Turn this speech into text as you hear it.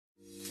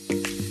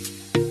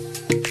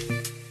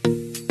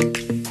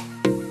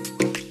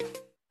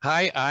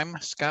Hi, I'm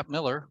Scott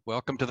Miller.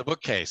 Welcome to the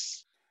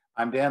bookcase.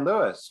 I'm Dan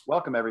Lewis.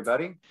 Welcome,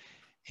 everybody.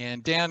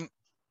 And Dan,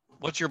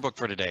 what's your book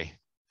for today?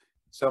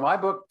 So my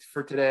book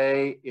for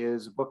today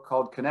is a book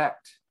called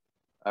Connect,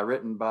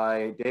 written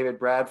by David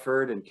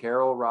Bradford and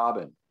Carol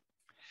Robin.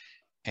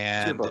 What's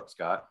your And book,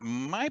 Scott?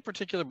 my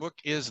particular book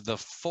is The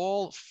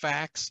Full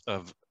Facts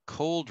of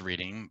Cold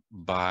Reading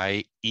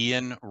by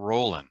Ian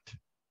Rowland.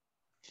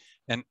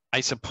 And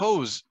I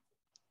suppose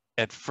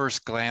at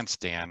first glance,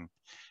 Dan,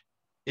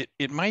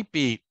 it might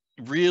be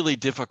really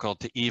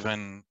difficult to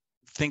even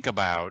think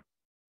about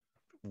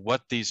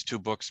what these two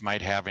books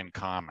might have in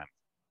common.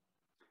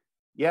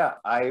 Yeah,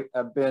 I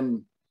have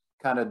been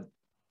kind of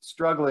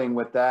struggling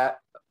with that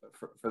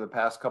for the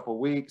past couple of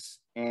weeks.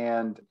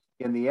 And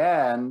in the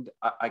end,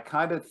 I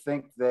kind of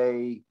think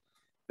they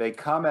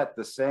come at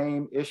the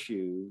same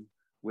issue,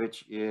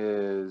 which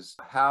is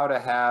how to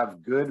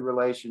have good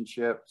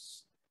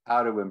relationships,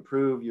 how to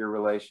improve your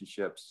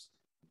relationships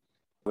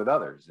with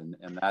others.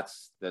 And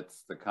that's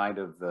the kind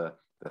of the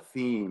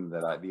theme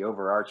the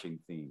overarching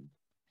theme.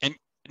 And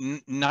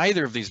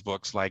neither of these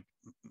books, like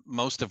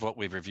most of what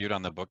we've reviewed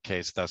on the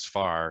bookcase thus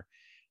far,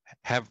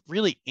 have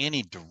really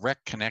any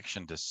direct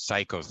connection to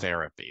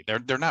psychotherapy.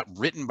 They're not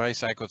written by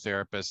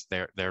psychotherapists.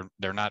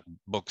 They're not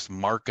books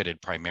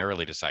marketed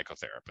primarily to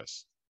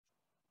psychotherapists.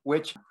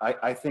 Which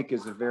I think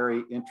is a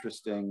very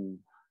interesting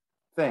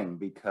thing,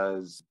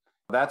 because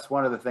that's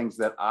one of the things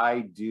that I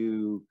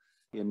do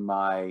in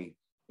my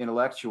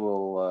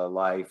intellectual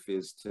life,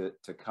 is to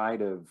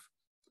kind of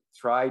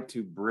try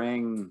to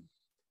bring,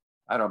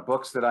 I don't know,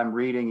 books that I'm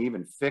reading,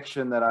 even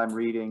fiction that I'm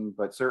reading,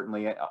 but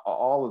certainly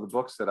all of the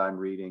books that I'm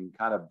reading,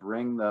 kind of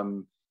bring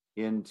them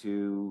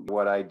into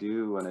what I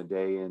do on a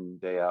day in,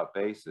 day out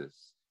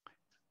basis.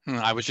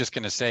 I was just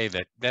going to say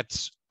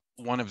that's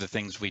one of the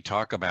things we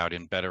talk about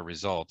in Better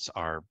Results,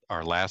 our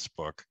last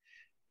book,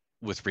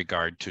 with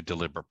regard to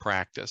deliberate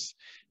practice,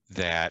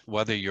 that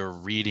whether you're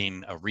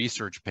reading a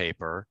research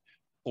paper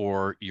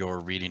or you're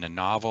reading a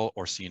novel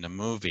or seeing a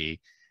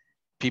movie,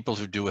 people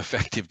who do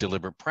effective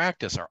deliberate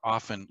practice are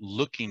often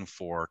looking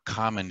for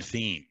common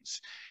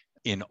themes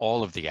in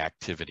all of the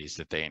activities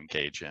that they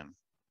engage in.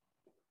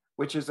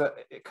 Which is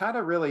kind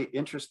of really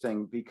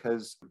interesting,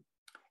 because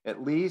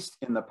at least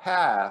in the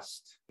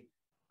past,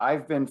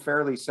 I've been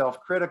fairly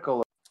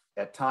self-critical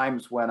at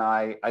times when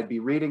I'd be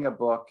reading a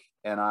book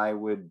and I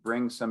would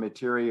bring some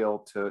material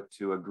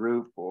to a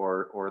group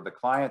or the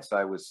clients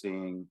I was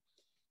seeing.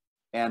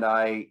 And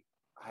I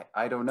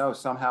don't know,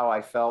 somehow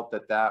I felt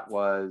that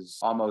was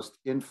almost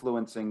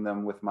influencing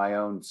them with my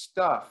own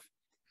stuff.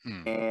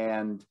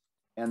 And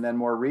then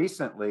more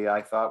recently,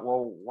 I thought,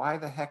 well, why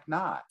the heck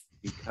not?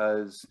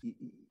 Because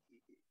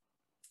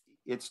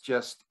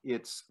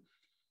it's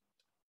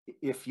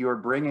if you're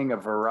bringing a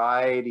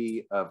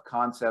variety of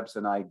concepts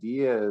and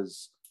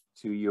ideas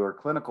to your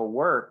clinical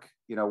work,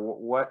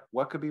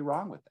 what could be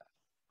wrong with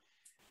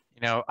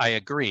that? I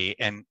agree.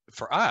 And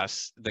for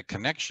us, the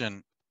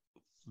connection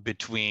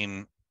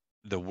between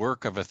the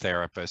work of a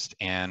therapist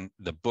and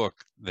the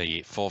book,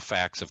 The Full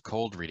Facts of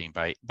Cold Reading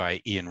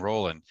by Ian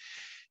Rowland,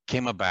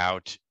 came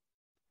about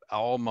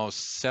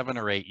almost 7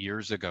 or 8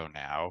 years ago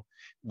now,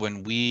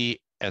 when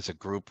we as a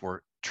group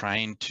were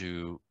trying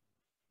to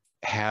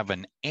have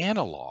an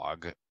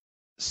analog,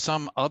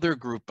 some other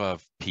group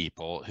of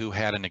people who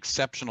had an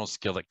exceptional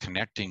skill at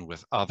connecting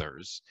with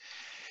others,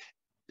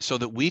 so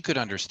that we could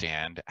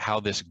understand how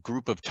this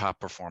group of top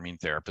performing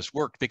therapists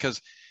worked. Because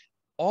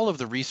all of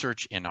the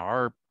research in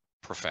our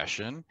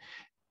profession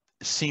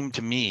seemed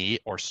to me,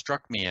 or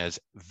struck me as,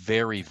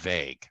 very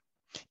vague.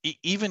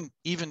 Even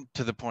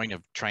to the point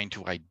of trying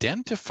to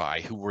identify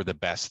who were the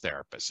best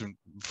therapists. And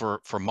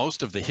for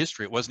most of the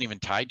history, it wasn't even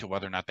tied to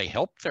whether or not they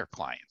helped their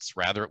clients.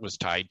 Rather, it was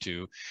tied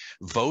to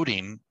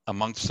voting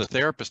amongst the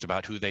therapist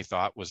about who they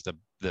thought was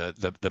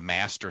the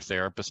master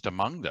therapist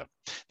among them.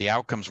 The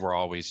outcomes were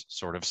always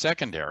sort of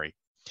secondary.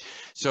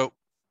 So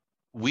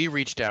we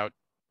reached out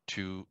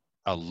to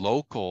a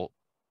local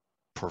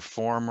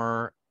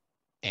performer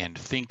and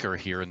thinker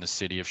here in the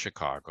city of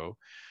Chicago,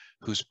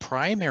 whose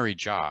primary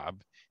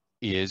job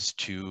is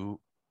to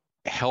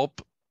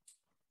help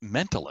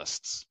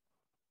mentalists.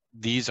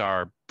 These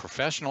are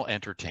professional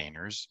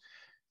entertainers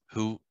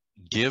who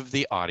give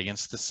the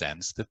audience the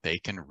sense that they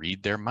can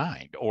read their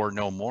mind or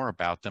know more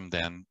about them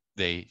than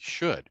they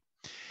should.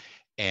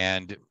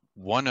 And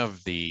one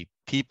of the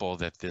people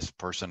that this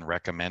person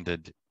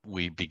recommended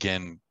we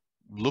begin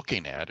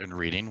looking at and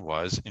reading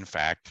was, in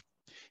fact,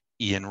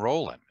 Ian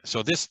Rowland.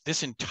 So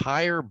this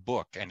entire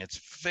book, and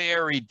it's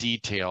very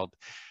detailed,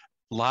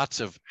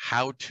 lots of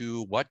how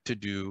to, what to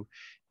do,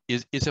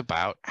 is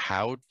about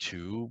how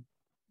to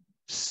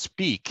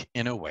speak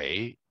in a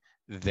way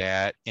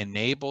that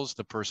enables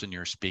the person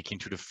you're speaking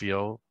to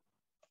feel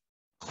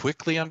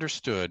quickly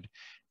understood,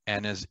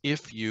 and as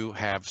if you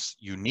have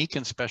unique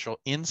and special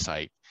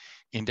insight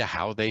into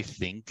how they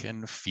think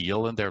and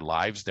feel in their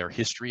lives, their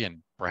history, and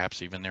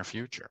perhaps even their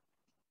future.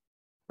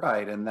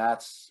 Right. And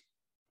that's,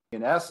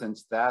 in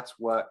essence, that's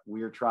what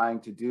we're trying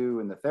to do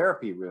in the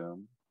therapy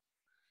room,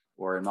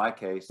 or in my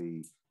case,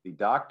 the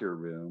doctor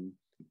room,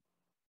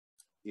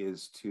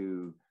 is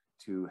to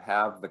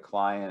have the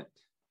client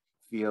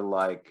feel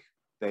like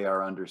they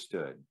are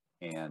understood,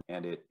 and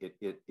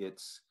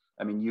it's,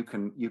 I mean, you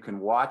can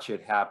watch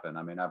it happen.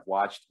 I mean, I've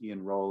watched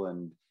Ian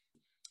Rowland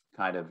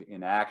kind of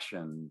in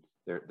action.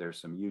 There's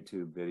some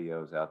YouTube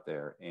videos out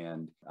there,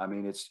 and I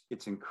mean,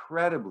 it's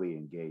incredibly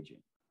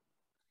engaging.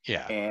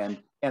 Yeah.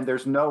 And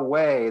there's no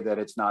way that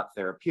it's not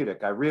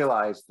therapeutic. I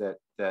realize that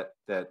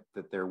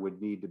there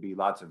would need to be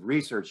lots of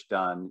research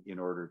done in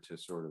order to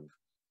sort of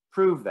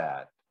prove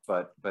that,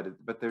 but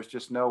there's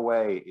just no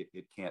way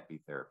it can't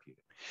be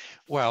therapeutic.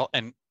 Well,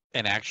 and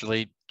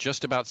actually,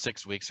 just about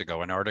 6 weeks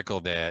ago, an article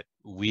that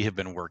we have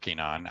been working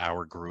on,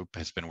 our group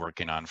has been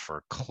working on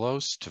for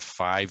close to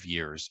 5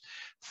 years,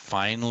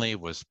 finally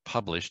was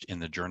published in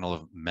the Journal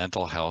of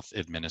Mental Health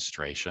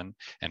Administration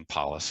and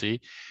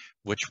Policy,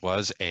 which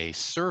was a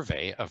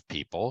survey of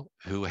people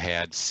who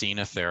had seen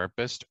a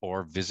therapist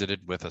or visited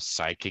with a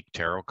psychic,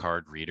 tarot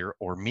card reader,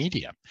 or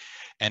medium.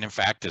 And in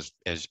fact,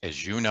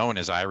 as you know, and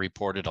as I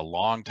reported a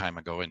long time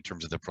ago in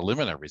terms of the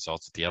preliminary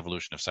results at the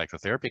Evolution of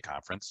Psychotherapy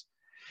conference,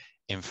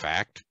 in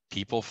fact,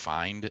 people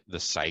find the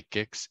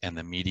psychics and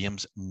the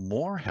mediums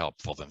more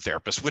helpful than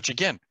therapists, which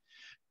again,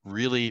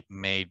 really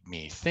made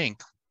me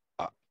think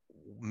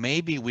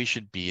maybe we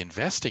should be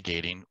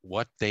investigating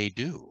what they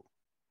do.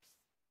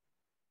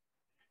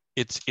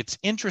 It's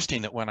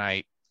interesting that when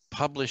I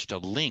published a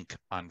link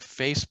on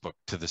Facebook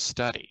to the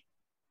study,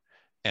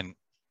 and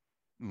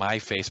my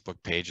Facebook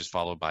page is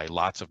followed by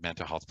lots of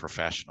mental health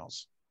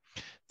professionals,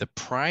 the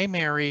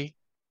primary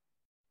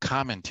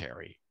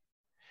commentary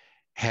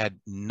had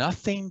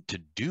nothing to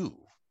do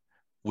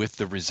with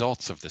the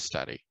results of the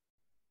study.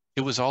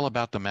 It was all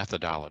about the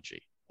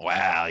methodology.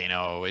 Well, you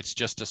know, it's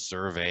just a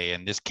survey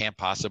and this can't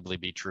possibly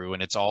be true,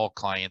 and it's all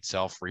client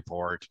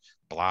self-report,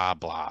 blah,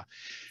 blah.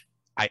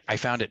 I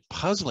found it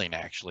puzzling,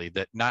 actually,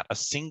 that not a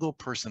single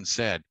person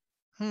said,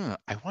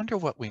 I wonder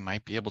what we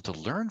might be able to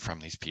learn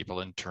from these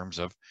people in terms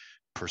of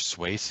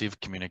persuasive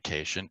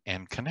communication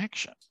and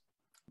connection.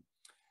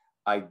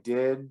 I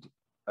did,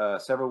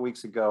 several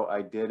weeks ago,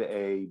 I did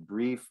a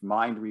brief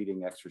mind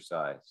reading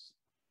exercise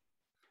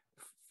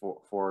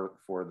for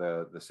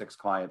the 6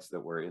 clients that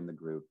were in the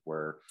group,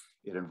 where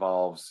it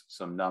involves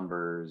some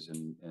numbers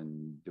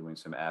and doing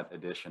some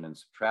addition and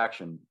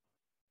subtraction.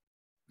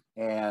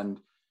 And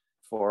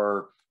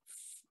for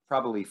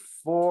probably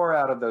 4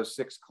 out of those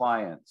 6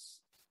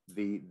 clients,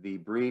 the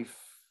brief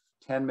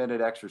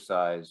 10-minute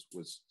exercise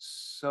was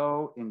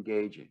so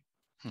engaging.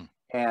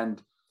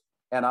 And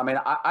I mean,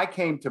 I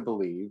came to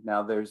believe,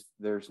 now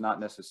there's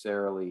not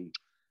necessarily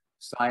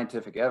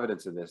scientific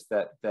evidence of this,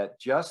 that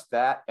just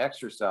that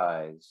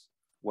exercise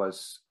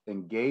was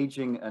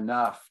engaging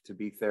enough to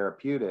be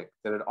therapeutic,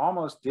 that it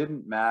almost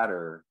didn't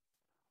matter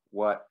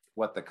what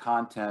the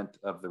content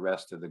of the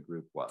rest of the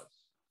group was.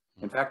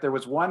 In fact, there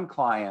was one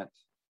client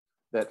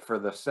that for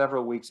the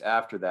several weeks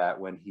after that,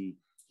 when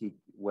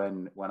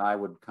when I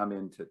would come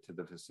into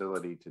the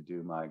facility to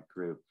do my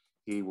group,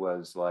 he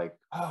was like,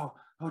 oh,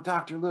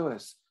 Dr.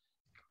 Lewis,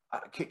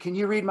 can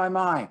you read my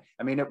mind?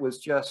 I mean, it was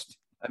just,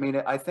 I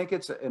mean, I think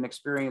it's an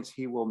experience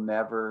he will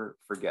never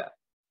forget.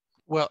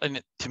 Well,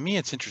 and to me,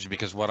 it's interesting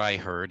because what I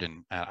heard,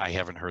 and I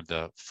haven't heard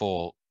the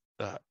full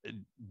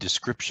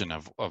description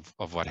of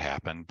what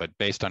happened, but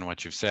based on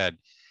what you've said,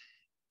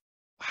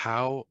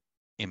 how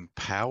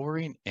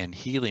empowering and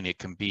healing it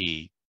can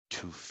be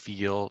to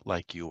feel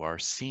like you are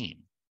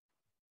seen.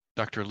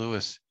 Dr.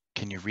 Lewis,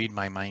 can you read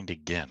my mind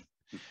again?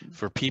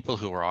 For people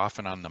who are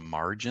often on the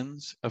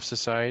margins of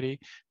society,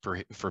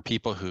 for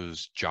people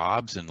whose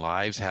jobs and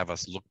lives have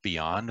us look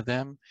beyond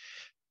them,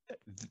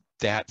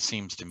 that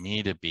seems to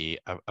me to be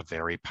a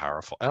very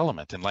powerful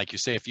element. And like you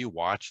say, if you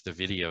watch the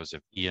videos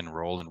of Ian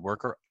Rowland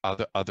work or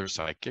other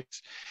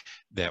psychics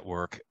that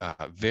work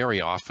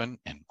very often,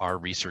 and our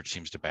research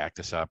seems to back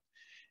this up,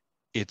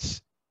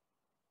 it's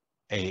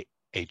a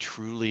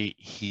truly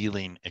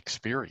healing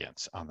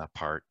experience on the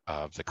part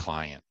of the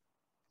client.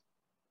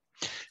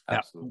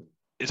 Absolutely.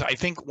 Now, I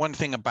think one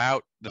thing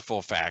about the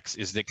full facts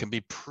is that it can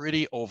be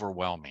pretty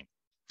overwhelming.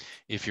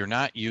 If you're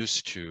not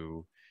used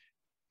to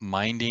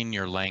minding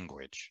your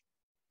language,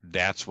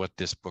 that's what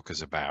this book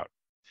is about.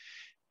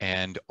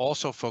 And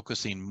also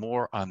focusing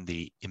more on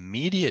the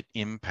immediate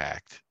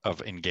impact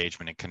of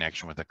engagement and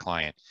connection with a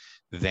client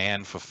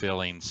than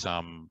fulfilling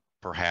some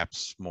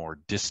perhaps more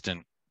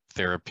distant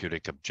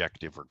therapeutic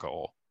objective or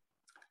goal.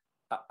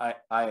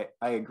 I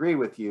agree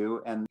with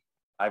you. And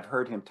I've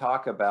heard him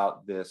talk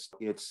about this.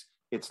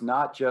 It's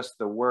not just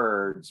the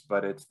words,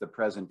 but it's the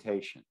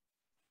presentation.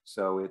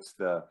 So it's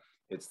the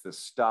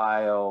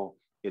style,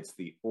 it's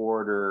the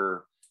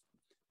order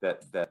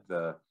that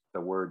the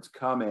words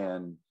come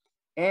in,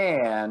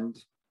 and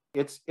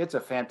it's a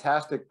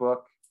fantastic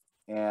book.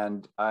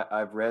 And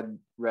I've read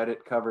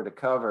it cover to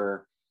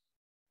cover.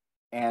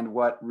 And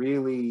what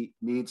really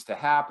needs to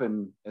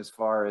happen, as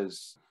far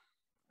as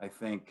I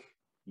think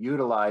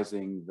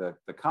utilizing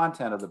the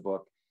content of the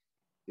book,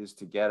 is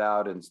to get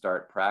out and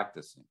start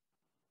practicing.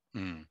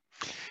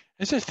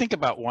 Let's just think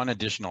about one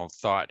additional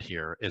thought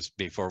here is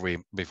before we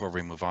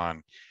move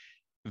on.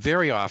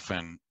 Very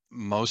often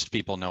most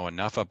people know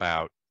enough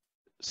about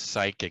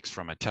psychics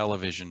from a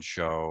television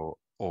show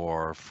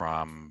or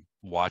from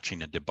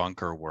watching a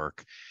debunker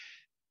work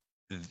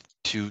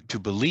to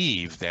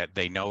believe that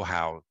they know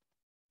how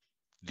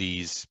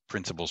these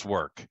principles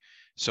work.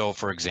 So,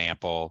 for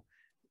example,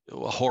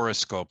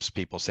 horoscopes,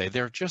 people say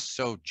they're just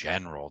so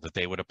general that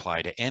they would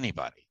apply to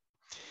anybody.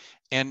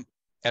 And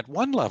at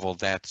one level,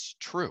 that's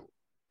true.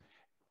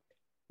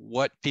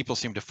 What people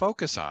seem to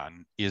focus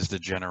on is the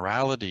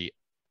generality,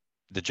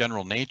 the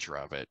general nature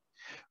of it,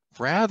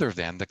 rather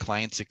than the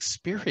client's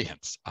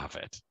experience of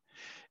it.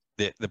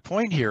 The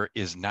point here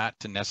is not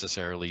to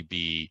necessarily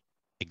be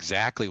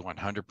exactly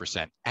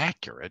 100%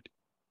 accurate,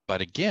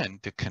 but again,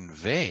 to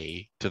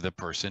convey to the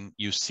person,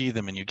 you see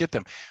them and you get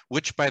them,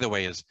 which, by the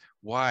way, is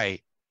why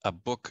a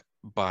book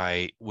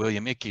by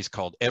William Ickes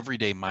called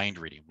Everyday Mind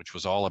Reading, which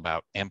was all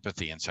about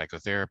empathy and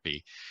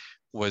psychotherapy,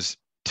 was,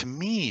 to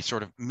me,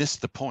 sort of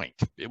missed the point.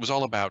 It was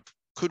all about,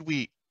 could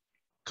we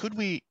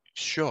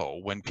show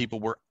when people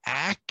were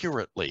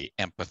accurately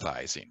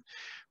empathizing,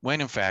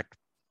 when in fact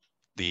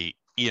the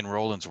Ian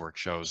Rowland's work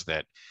shows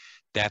that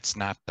that's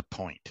not the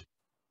point.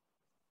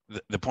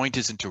 The point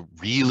isn't to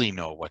really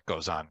know what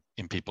goes on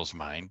in people's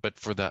mind, but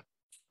for the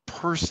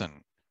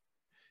person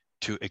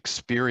to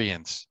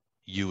experience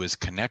you as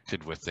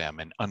connected with them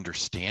and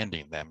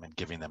understanding them and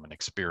giving them an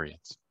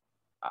experience.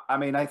 I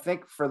mean, I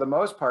think for the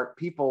most part,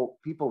 people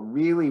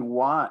really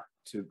want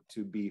to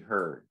be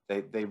heard.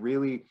 They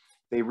really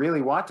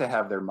want to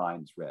have their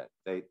minds read.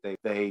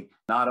 They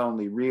not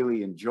only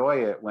really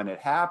enjoy it when it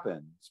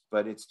happens,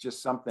 but it's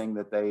just something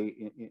that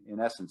they in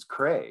essence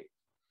crave.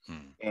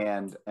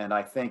 And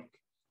I think,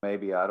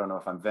 maybe, I don't know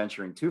if I'm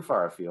venturing too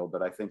far afield,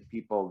 but I think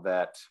people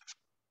that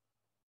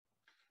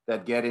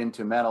get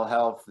into mental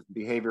health,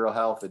 behavioral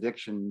health,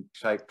 addiction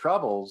type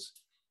troubles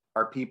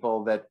are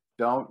people that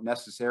don't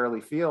necessarily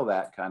feel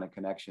that kind of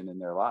connection in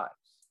their lives.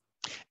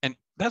 And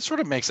that sort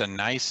of makes a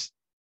nice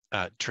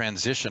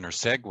transition or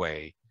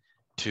segue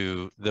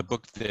to the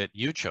book that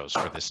you chose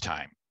for this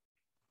time,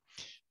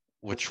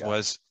 which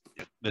was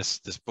this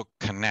book,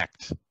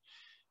 Connect.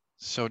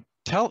 So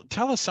tell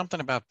us something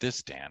about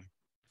this, Dan.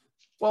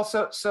 Well,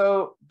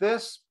 so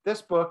this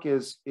book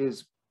is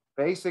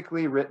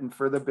basically written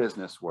for the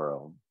business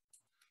world.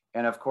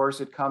 And of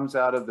course, it comes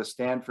out of the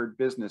Stanford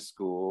Business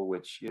School,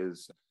 which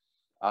is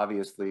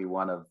obviously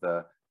one of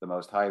the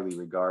most highly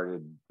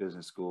regarded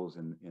business schools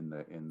in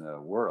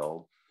the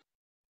world.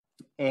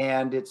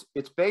 And it's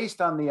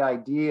based on the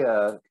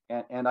idea,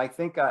 and I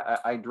think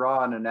I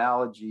draw an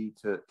analogy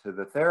to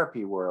the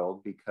therapy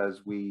world,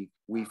 because we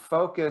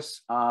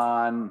focus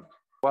on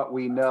what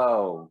we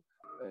know,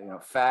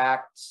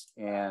 facts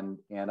and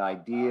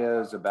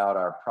ideas about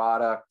our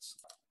products,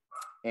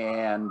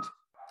 and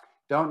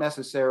don't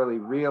necessarily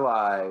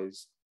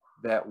realize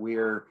that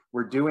we're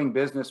doing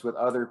business with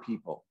other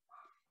people.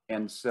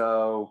 And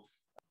so,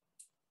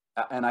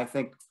 and I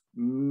think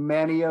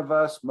many of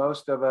us,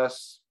 most of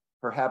us,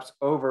 perhaps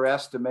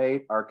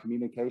overestimate our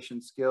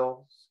communication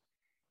skills,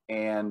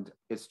 and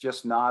it's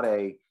just not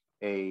a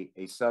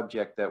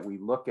subject that we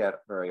look at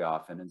very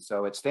often. And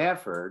so at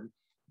Stanford,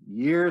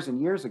 years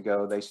and years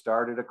ago, they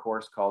started a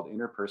course called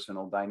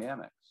Interpersonal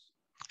Dynamics.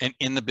 And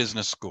in the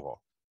business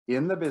school?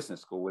 In the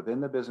business school,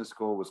 within the business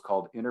school, was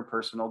called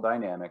Interpersonal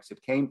Dynamics.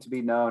 It came to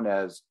be known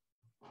as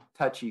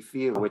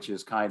touchy-feely, which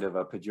is kind of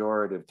a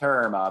pejorative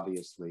term,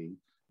 obviously.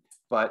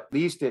 But at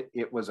least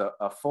it was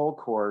a full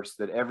course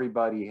that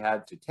everybody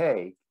had to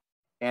take.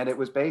 And it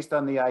was based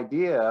on the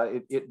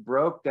idea, it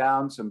broke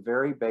down some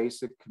very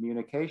basic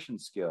communication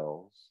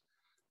skills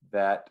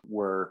that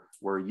were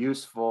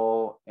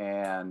useful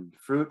and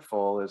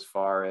fruitful as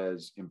far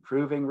as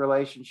improving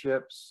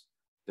relationships,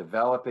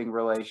 developing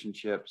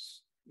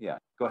relationships. Yeah,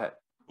 go ahead.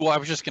 Well, I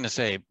was just going to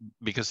say,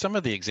 because some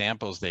of the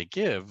examples they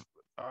give,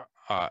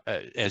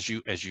 as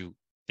you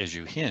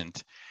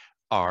hint,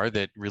 are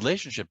that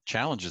relationship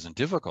challenges and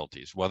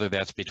difficulties, whether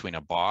that's between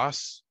a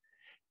boss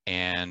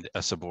and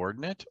a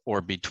subordinate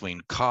or between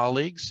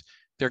colleagues,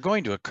 they're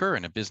going to occur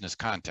in a business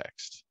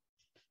context.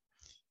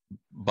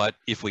 But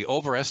if we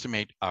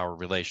overestimate our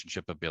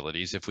relationship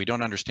abilities, if we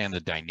don't understand the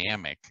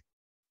dynamic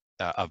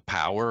of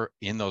power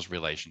in those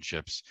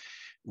relationships,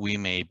 we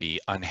may be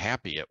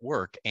unhappy at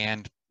work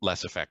and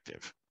less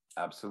effective.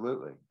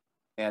 Absolutely.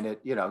 And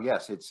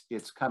yes,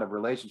 it's kind of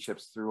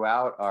relationships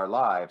throughout our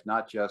lives,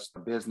 not just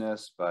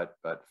business, but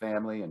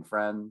family and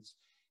friends.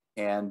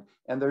 And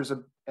there's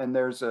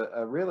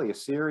a really a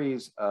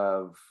series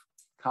of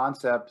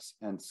concepts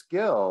and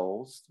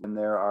skills, and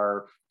there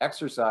are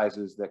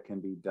exercises that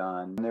can be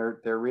done. And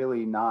they're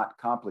really not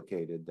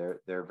complicated.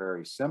 They're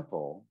very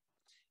simple.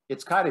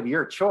 It's kind of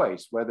your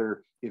choice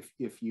whether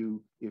if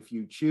you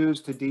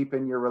choose to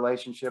deepen your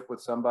relationship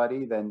with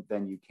somebody, then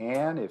you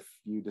can. If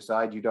you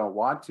decide you don't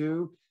want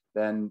to,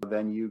 then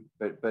you,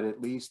 but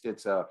at least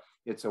it's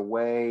a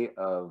way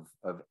of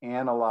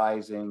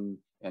analyzing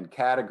and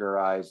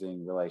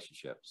categorizing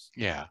relationships.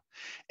 Yeah.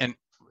 And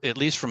at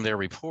least from their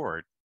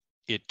report,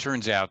 it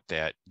turns out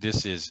that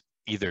this is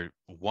either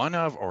one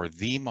of or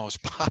the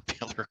most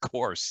popular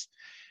course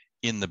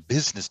in the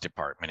business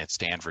department at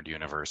Stanford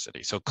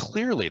University. So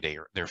clearly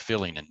they're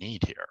filling a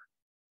need here.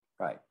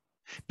 Right.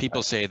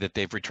 People say that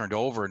they've returned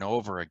over and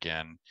over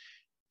again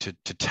to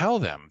tell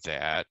them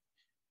that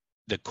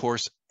the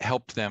course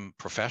helped them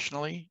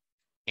professionally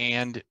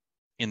and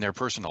in their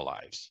personal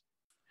lives.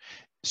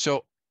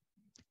 So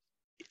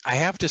I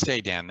have to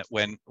say, Dan, that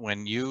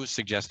when you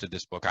suggested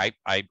this book,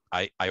 I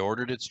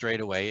ordered it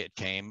straight away. It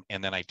came,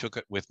 and then I took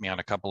it with me on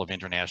a couple of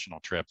international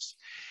trips,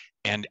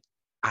 and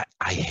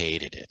I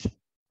hated it.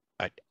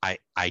 I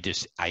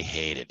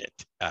hated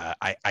it.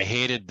 I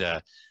hated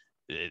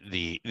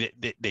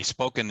they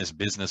spoke in this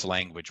business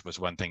language was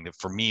one thing that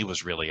for me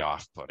was really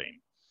off-putting.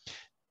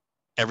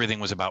 Everything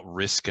was about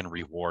risk and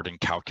reward and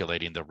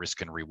calculating the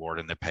risk and reward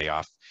and the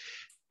payoff.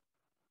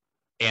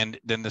 And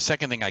then the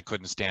second thing I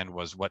couldn't stand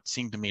was what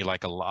seemed to me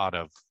like a lot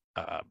of,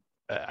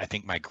 I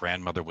think my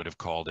grandmother would have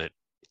called it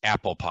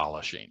apple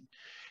polishing,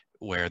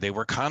 where they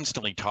were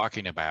constantly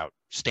talking about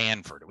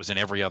Stanford. It was in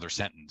every other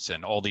sentence,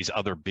 and all these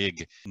other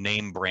big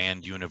name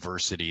brand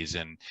universities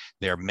and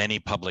their many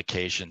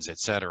publications, et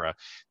cetera,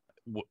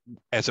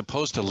 as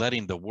opposed to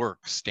letting the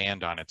work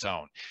stand on its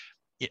own.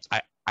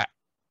 I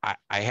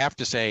have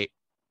to say,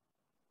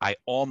 I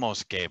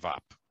almost gave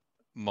up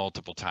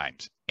multiple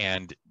times.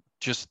 And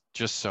just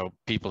so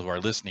people who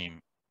are listening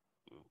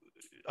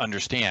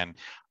understand,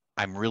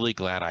 I'm really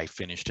glad I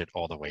finished it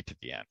all the way to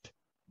the end,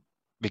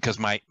 because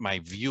my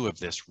view of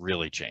this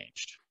really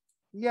changed.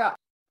 Yeah,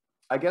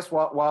 I guess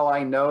while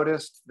I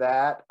noticed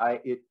that,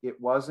 it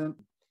wasn't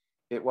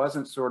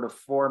sort of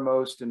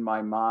foremost in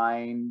my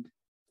mind.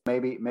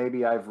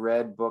 Maybe I've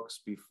read books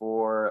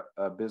before,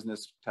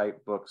 business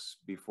type books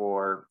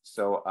before,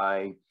 so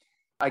I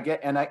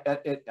get, and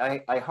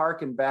I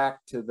hearken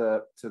back to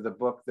the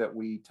book that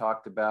we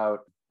talked about.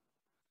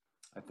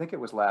 I think it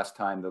was last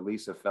time, the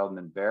Lisa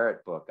Feldman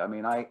Barrett book. I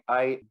mean,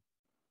 I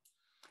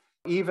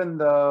even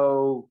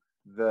though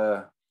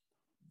the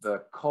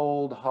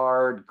cold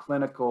hard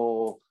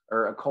clinical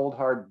or a cold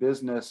hard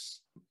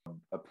business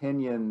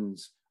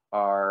opinions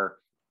are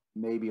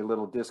maybe a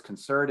little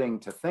disconcerting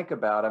to think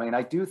about. I mean,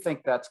 I do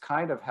think that's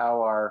kind of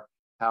how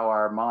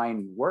our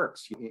mind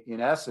works. In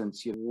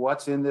essence,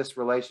 what's in this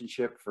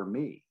relationship for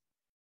me?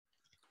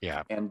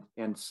 Yeah.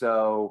 And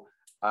so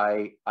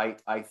I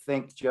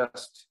think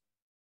just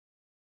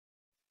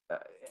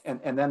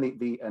and then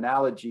the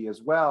analogy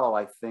as well,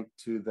 I think,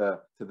 to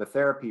the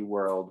therapy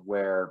world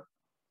where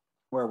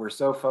we're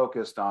so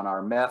focused on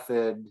our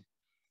method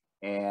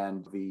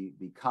and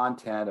the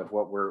content of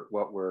what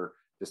we're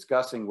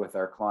discussing with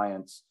our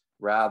clients,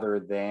 rather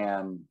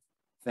than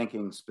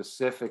thinking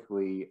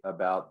specifically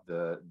about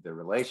the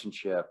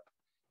relationship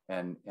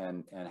and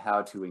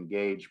how to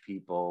engage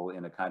people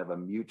in a kind of a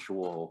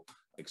mutual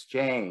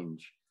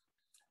exchange.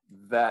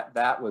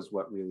 That was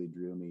what really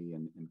drew me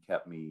and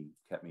kept me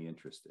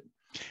interested.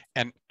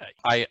 And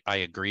I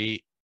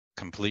agree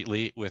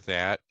completely with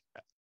that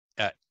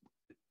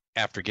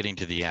after getting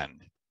to the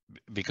end,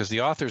 because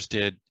the authors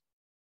did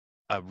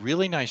a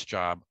really nice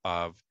job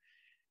of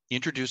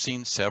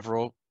introducing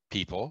several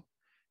people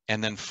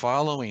and then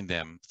following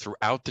them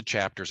throughout the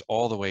chapters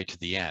all the way to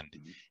the end.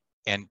 Mm-hmm.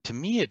 And to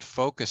me, it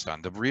focused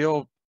on the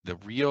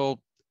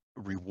real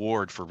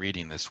reward for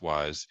reading this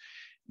was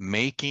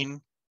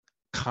making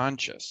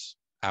conscious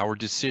our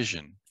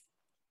decision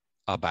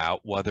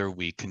about whether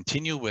we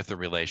continue with the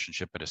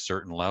relationship at a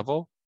certain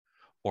level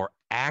or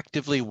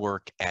actively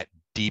work at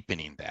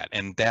deepening that.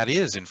 And that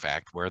is, in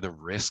fact, where the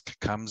risk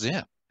comes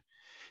in.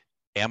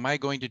 Am I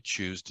going to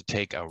choose to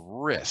take a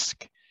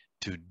risk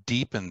to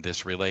deepen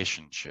this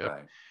relationship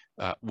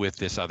with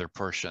this other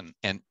person,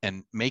 and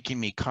making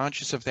me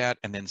conscious of that,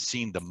 and then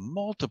seeing the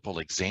multiple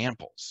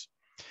examples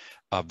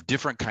of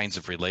different kinds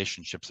of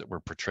relationships that were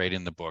portrayed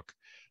in the book?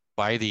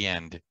 By the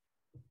end,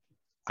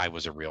 I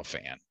was a real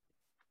fan.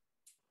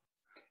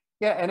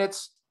 Yeah, and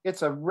it's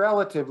a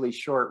relatively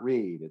short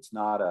read. It's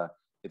not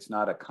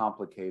a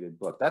complicated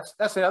book.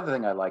 That's the other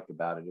thing I liked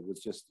about it. It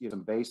was just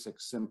some basic,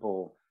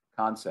 simple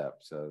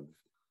concepts of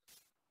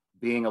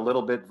being a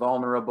little bit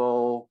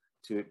vulnerable,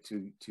 to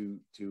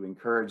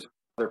encourage the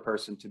other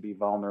person to be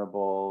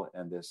vulnerable,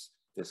 and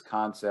this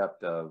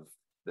concept of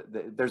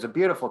there's a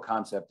beautiful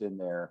concept in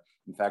there.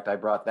 In fact, I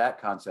brought that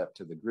concept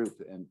to the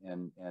group,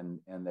 and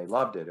they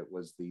loved it. It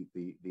was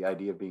the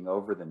idea of being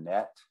over the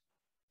net.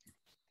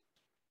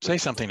 Say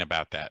something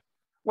about that.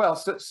 Well,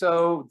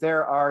 so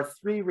there are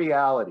three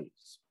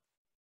realities.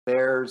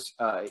 There's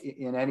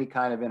in any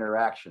kind of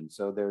interaction.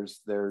 So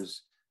there's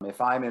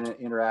if I'm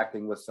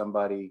interacting with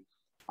somebody,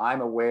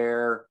 I'm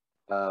aware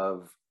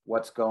of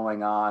what's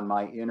going on,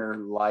 my inner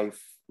life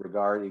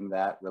regarding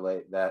that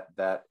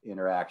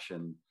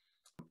interaction.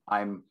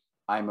 I'm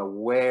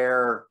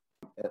aware,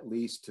 at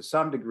least to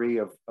some degree,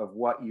 of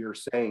what you're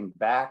saying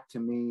back to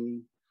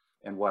me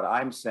and what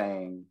I'm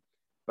saying,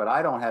 but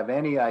I don't have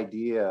any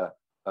idea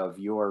of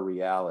your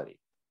reality,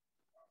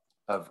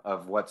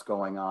 of what's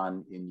going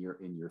on in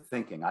your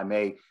thinking. I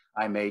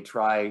may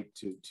try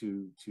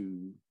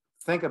to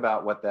think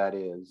about what that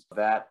is.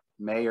 That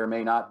may or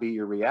may not be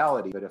your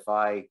reality, but if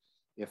I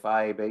if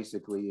I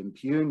basically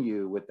impugn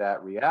you with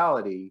that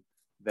reality,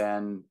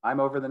 then I'm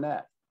over the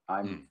net.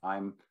 I'm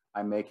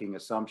making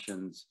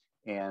assumptions,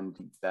 and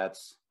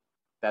that's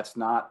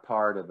not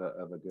part of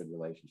a good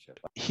relationship.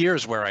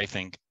 Here's where I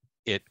think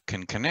it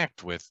can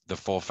connect with the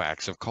full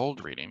facts of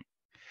cold reading.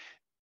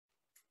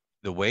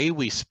 The way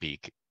we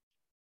speak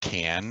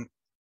can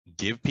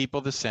give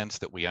people the sense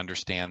that we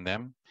understand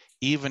them,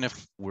 even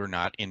if we're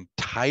not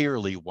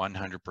entirely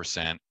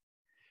 100%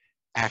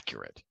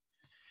 accurate.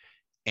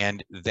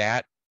 And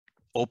that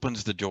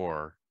opens the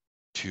door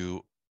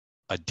to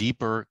a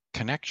deeper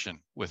connection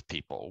with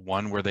people,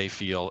 one where they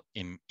feel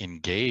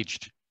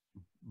engaged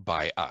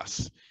by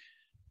us.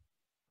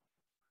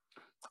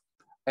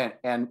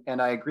 And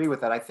I agree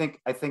with that. I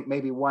think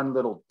maybe one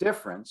little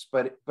difference,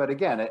 but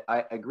again,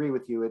 I agree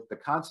with you. The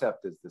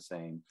concept is the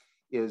same.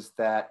 Is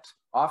that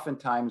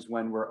oftentimes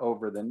when we're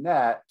over the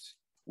net,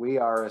 we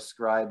are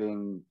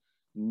ascribing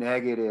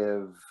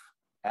negative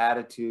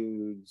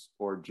attitudes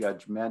or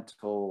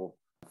judgmental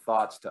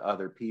thoughts to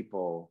other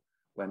people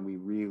when we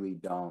really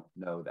don't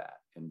know that.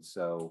 And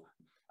so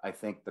I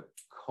think the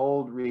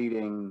cold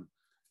reading,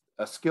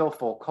 a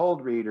skillful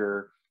cold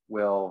reader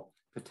will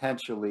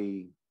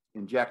potentially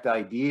inject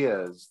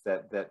ideas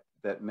that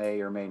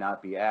may or may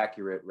not be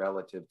accurate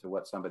relative to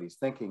what somebody's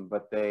thinking,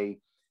 but they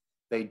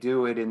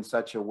do it in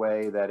such a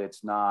way that it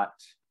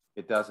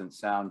doesn't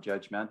sound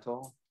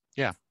judgmental.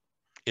 Yeah,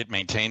 it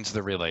maintains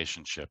the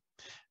relationship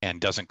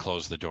and doesn't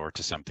close the door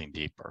to something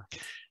deeper.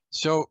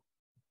 So,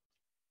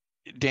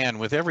 Dan,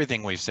 with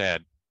everything we've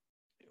said,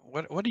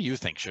 what do you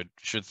think? Should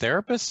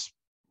therapists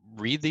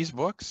read these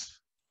books?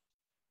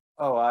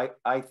 Oh,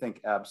 I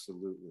think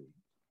absolutely.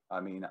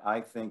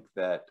 I think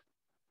that,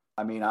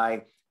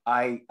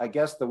 I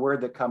guess the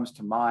word that comes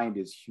to mind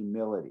is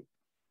humility.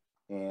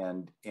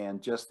 And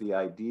just the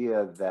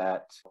idea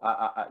that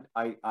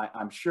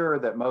I'm sure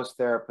that most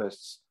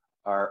therapists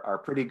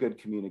are pretty good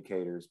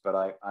communicators,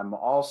 but I'm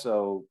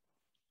also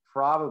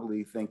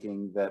probably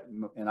thinking that,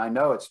 and I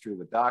know it's true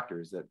with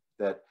doctors,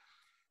 that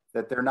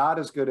they're not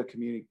as good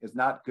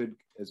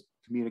as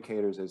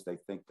communicators as they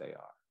think they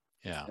are.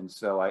 Yeah. And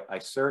so I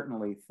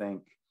certainly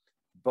think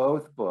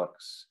both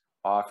books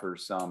offer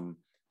some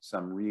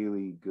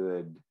really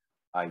good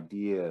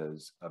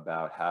ideas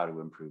about how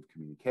to improve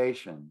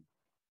communication.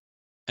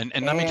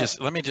 And let me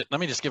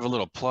just give a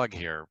little plug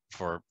here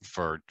for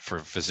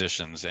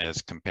physicians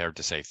as compared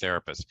to, say,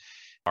 therapists.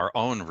 Our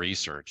own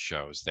research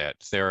shows that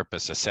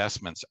therapists'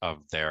 assessments of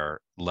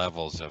their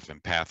levels of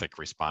empathic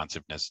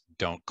responsiveness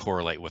don't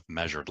correlate with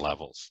measured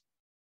levels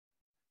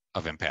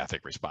of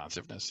empathic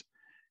responsiveness.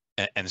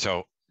 And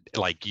so,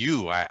 like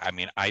you,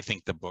 I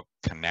think the book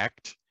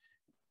Connect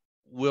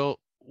will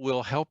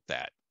help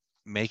that,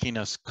 making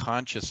us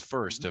conscious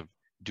first of,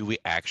 do we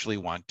actually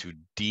want to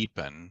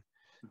deepen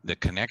the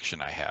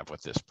connection I have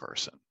with this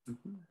person?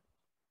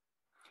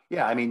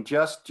 Yeah,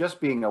 just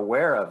being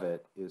aware of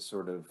it is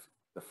sort of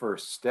the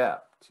first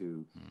step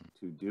to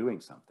doing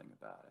something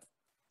about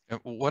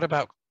it. What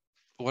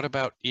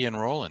about Ian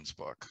Rowland's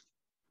book?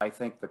 I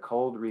think the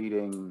cold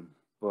reading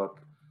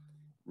book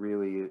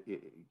really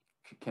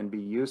can be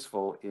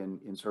useful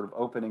in sort of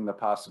opening the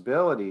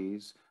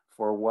possibilities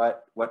for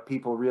what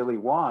people really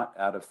want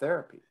out of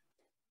therapy.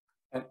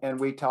 And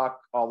we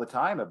talk all the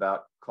time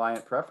about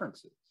client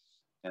preferences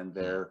and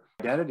their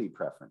identity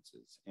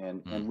preferences.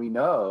 And we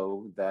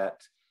know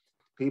that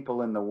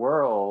people in the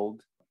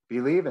world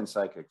believe in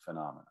psychic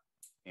phenomena.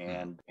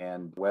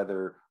 And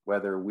whether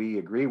we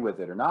agree with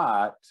it or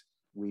not,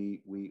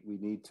 we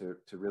need to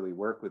really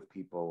work with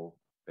people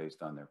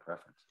based on their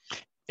preference.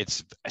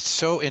 It's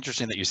so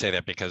interesting that you say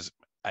that, because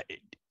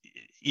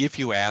if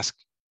you ask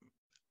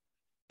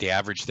the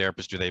average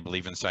therapist, do they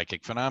believe in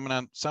psychic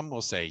phenomena? Some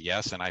will say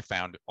yes. And I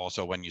found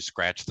also, when you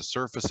scratch the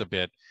surface a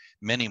bit,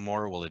 many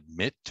more will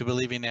admit to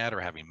believing that, or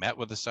having met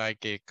with a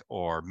psychic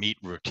or meet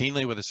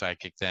routinely with a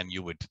psychic than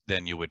you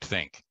would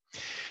think.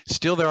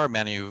 Still, there are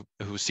many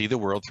who see the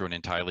world through an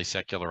entirely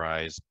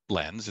secularized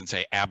lens and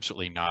say,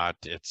 absolutely not,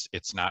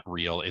 it's not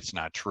real, it's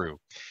not true.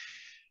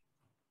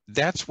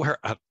 That's where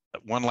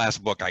one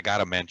last book I got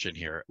to mention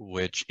here,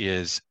 which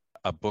is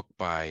a book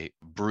by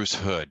Bruce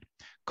Hood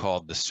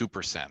called The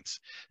Super Sense.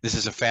 This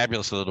is a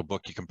fabulous little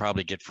book you can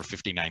probably get for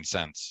 59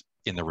 cents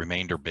in the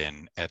remainder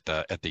bin at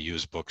the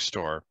used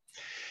bookstore.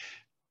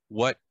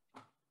 What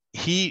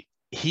he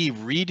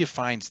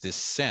redefines this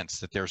sense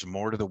that there's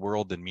more to the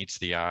world than meets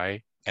the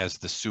eye as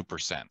the super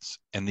sense.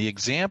 And the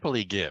example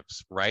he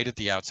gives right at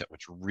the outset,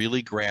 which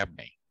really grabbed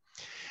me,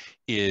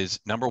 is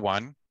number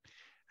one,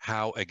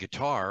 how a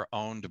guitar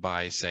owned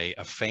by, say,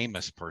 a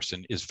famous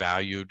person is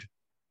valued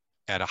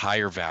at a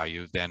higher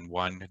value than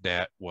one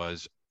that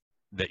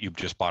you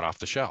just bought off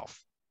the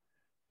shelf.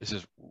 This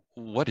is,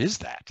 what is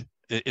that?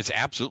 It's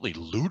absolutely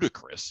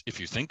ludicrous if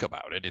you think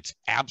about it. It's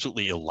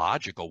absolutely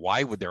illogical.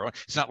 Why would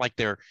it's not like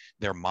their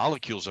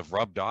molecules have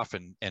rubbed off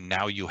and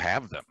now you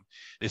have them.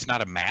 It's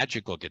not a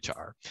magical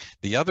guitar.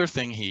 The other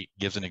thing he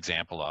gives an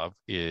example of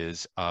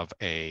is of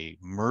a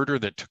murder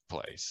that took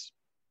place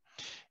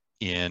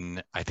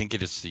in, I think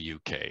it is the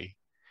UK,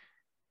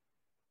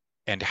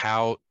 and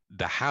how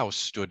the house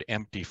stood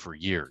empty for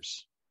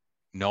years.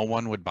 No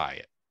one would buy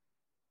it.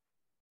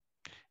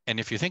 And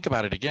if you think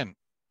about it again,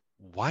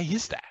 why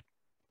is that?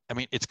 I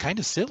mean, it's kind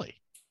of silly.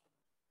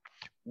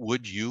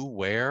 Would you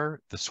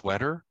wear the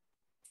sweater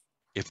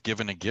if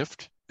given a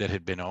gift that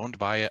had been owned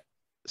by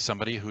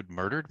somebody who'd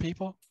murdered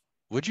people?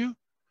 Would you?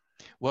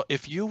 Well,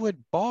 if you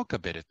would balk a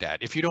bit at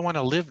that, if you don't want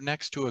to live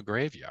next to a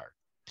graveyard,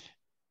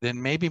 then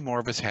maybe more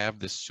of us have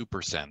this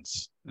super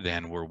sense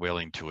than we're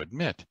willing to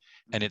admit.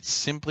 And it's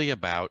simply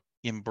about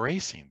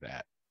embracing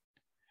that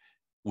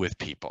with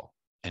people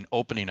and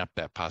opening up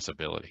that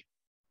possibility.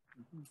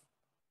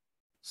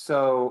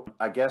 So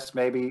I guess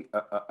maybe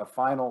a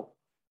final,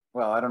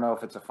 well, I don't know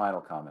if it's a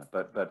final comment,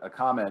 but a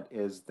comment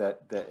is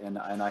that and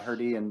I heard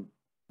Ian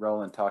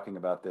Rowland talking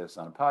about this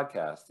on a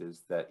podcast,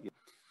 is that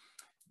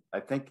I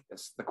think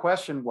the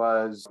question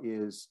was,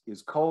 is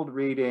cold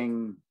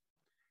reading,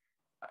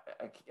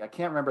 I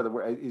can't remember the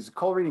word, is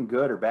cold reading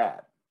good or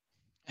bad?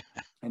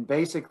 And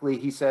basically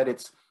he said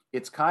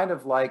it's kind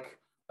of like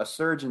a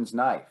surgeon's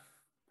knife.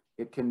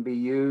 It can be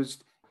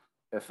used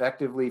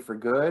effectively for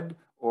good,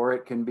 or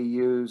it can be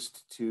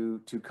used to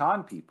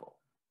con people.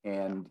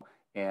 And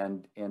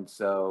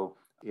so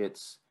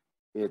it's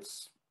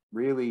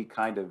really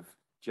kind of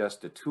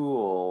just a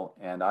tool,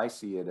 and I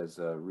see it as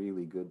a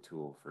really good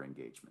tool for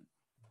engagement.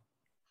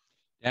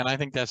 And I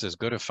think that's as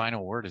good a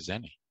final word as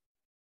any.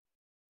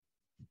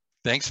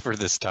 Thanks for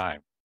this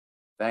time.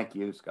 Thank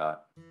you,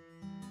 Scott.